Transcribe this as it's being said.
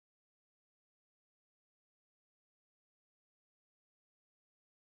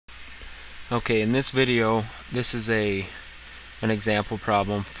Okay, in this video, this is an example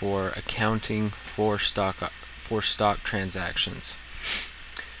problem for accounting for stock transactions.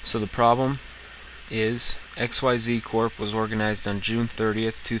 So the problem is XYZ Corp was organized on June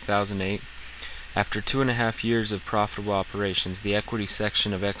 30th, 2008. After 2.5 years of profitable operations, the equity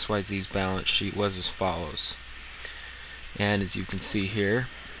section of XYZ's balance sheet was as follows. And as you can see here,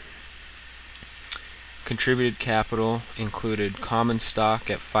 contributed capital included common stock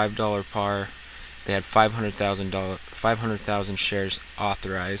at $5 par. They had 500,000 shares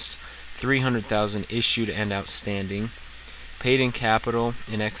authorized, 300,000 issued and outstanding. Paid in capital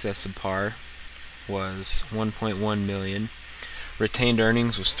in excess of par was 1.1 million. Retained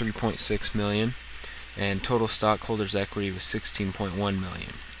earnings was 3.6 million, and total stockholders' equity was 16.1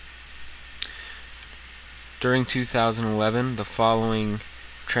 million. During 2011, the following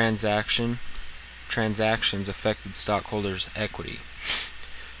transactions affected stockholders' equity.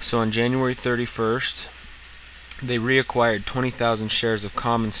 So on January 31st, they reacquired 20,000 shares of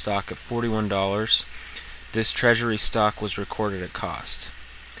common stock at $41. This treasury stock was recorded at cost.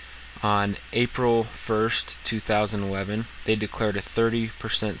 On April 1st, 2011, they declared a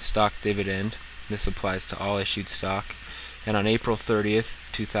 30% stock dividend. This applies to all issued stock. And on April 30th,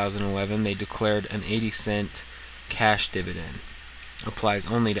 2011, they declared an 80-cent cash dividend. Applies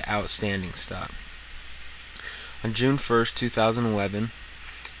only to outstanding stock. On June 1st, 2011,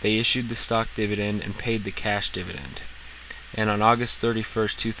 they issued the stock dividend and paid the cash dividend. And on August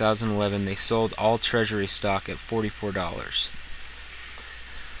 31st, 2011, they sold all treasury stock at $44.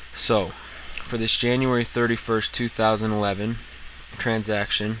 So, for this January 31st, 2011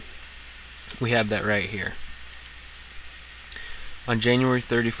 transaction, we have that right here. On January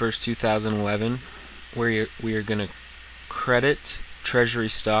 31st, 2011, we are going to credit treasury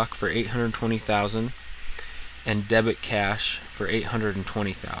stock for $820,000 and debit cash for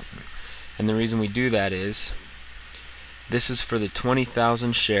 $820,000. And the reason we do that is this is for the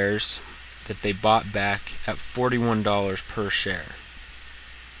 20,000 shares that they bought back at $41 per share.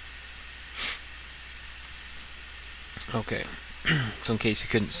 Okay, so in case you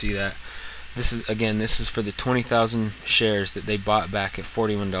couldn't see that, this is for the 20,000 shares that they bought back at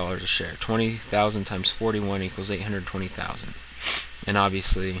 $41 a share. 20,000 times 41 equals 820,000. And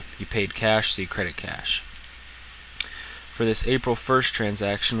obviously you paid cash, so you credit cash. For this April 1st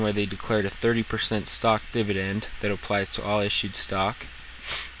transaction, where they declared a 30% stock dividend that applies to all issued stock,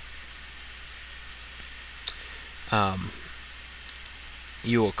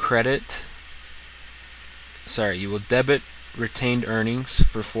 you will debit retained earnings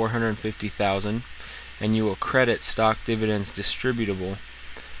for $450,000, and you will credit stock dividends distributable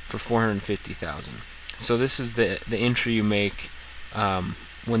for $450,000. So this is the entry you make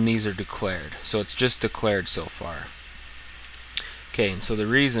when these are declared. So it's just declared so far. Okay, and so the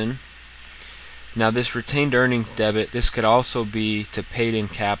reason, now this retained earnings debit, this could also be to paid in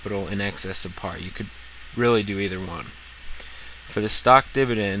capital in excess of par. You could really do either one. For the stock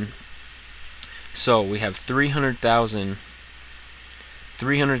dividend, so we have 300,000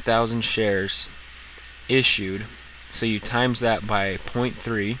 shares issued, so you times that by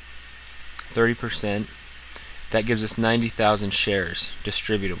 0.3, 30%, that gives us 90,000 shares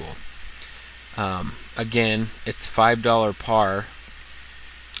distributable. Again, it's $5 par,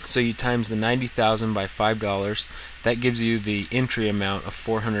 so you times the 90,000 by $5, that gives you the entry amount of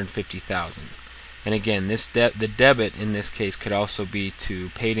 $450,000. And again, the debit in this case could also be to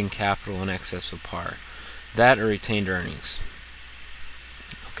paid in capital in excess of par. That or retained earnings.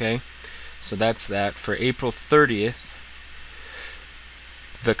 Okay, so that's that. For April 30th,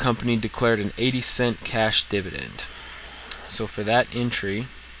 the company declared an 80-cent cash dividend. So for that entry,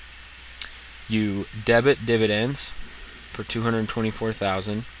 you debit dividends for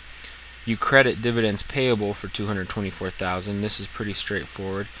 $224,000. You credit dividends payable for $224,000. This is pretty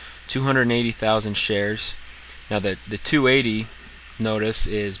straightforward. 280,000 shares. Now the 280, notice,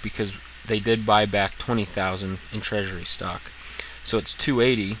 is because they did buy back 20,000 in treasury stock. So it's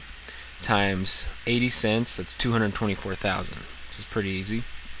 280 times 80 cents, that's 224,000. This is pretty easy.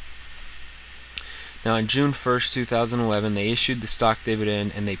 Now on June 1st, 2011, they issued the stock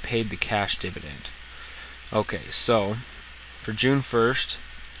dividend and they paid the cash dividend. Okay, so for June 1st,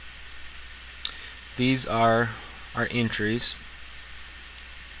 these are our entries.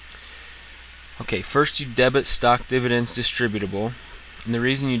 Okay, first you debit stock dividends distributable, and the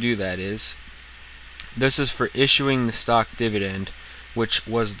reason you do that is this is for issuing the stock dividend, which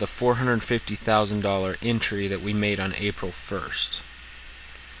was the $450,000 entry that we made on April 1st.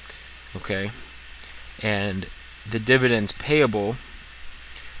 Okay, and the dividends payable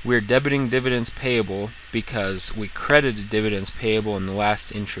we're debiting dividends payable because we credited dividends payable in the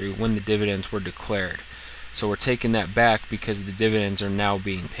last entry when the dividends were declared. So we're taking that back because the dividends are now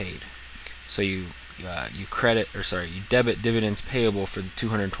being paid. So you debit dividends payable for the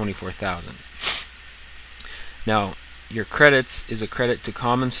 $224,000. Now your credits is a credit to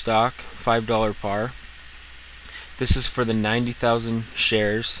common stock, $5 par. This is for the 90,000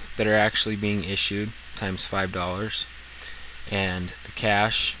 shares that are actually being issued times $5, and the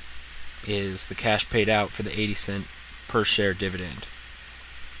cash is the cash paid out for the 80-cent per share dividend.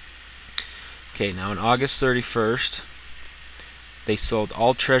 Okay, now on August 31st, they sold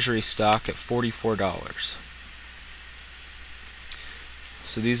all treasury stock at $44.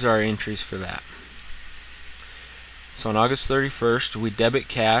 So these are our entries for that. So on August 31st, we debit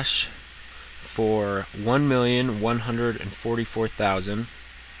cash for $1,144,000.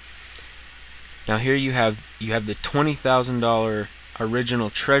 Now here you have the $20,000 original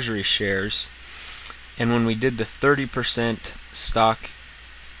treasury shares, and when we did the 30% stock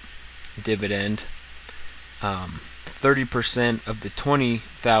dividend, 30% of the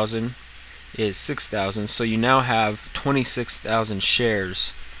 20,000 is 6,000, so you now have 26,000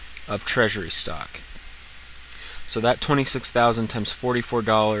 shares of treasury stock. So that 26,000 times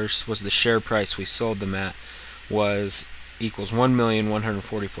 $44 was the share price we sold them at, equals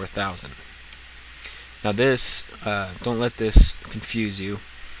 $1,144,000. Now this, don't let this confuse you.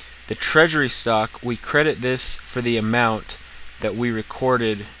 The treasury stock, we credit this for the amount that we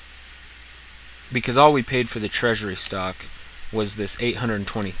recorded, because all we paid for the treasury stock was this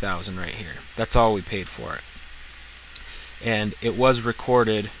 $820,000 right here. That's all we paid for it. And it was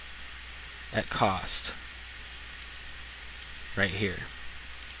recorded at cost right here.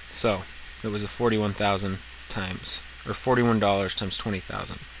 So it was a $41,000 times, or $41 times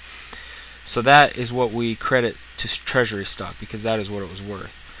 20,000. So that is what we credit to treasury stock, because that is what it was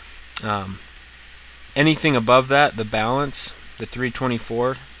worth. Anything above that, the balance, the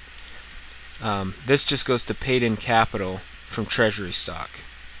 324, this just goes to paid in capital from treasury stock,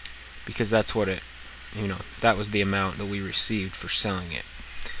 because that's what it, that was the amount that we received for selling it.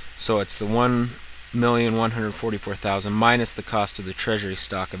 So it's the $1,144,000 minus the cost of the treasury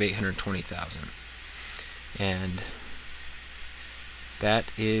stock of $820,000, and that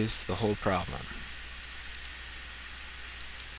is the whole problem.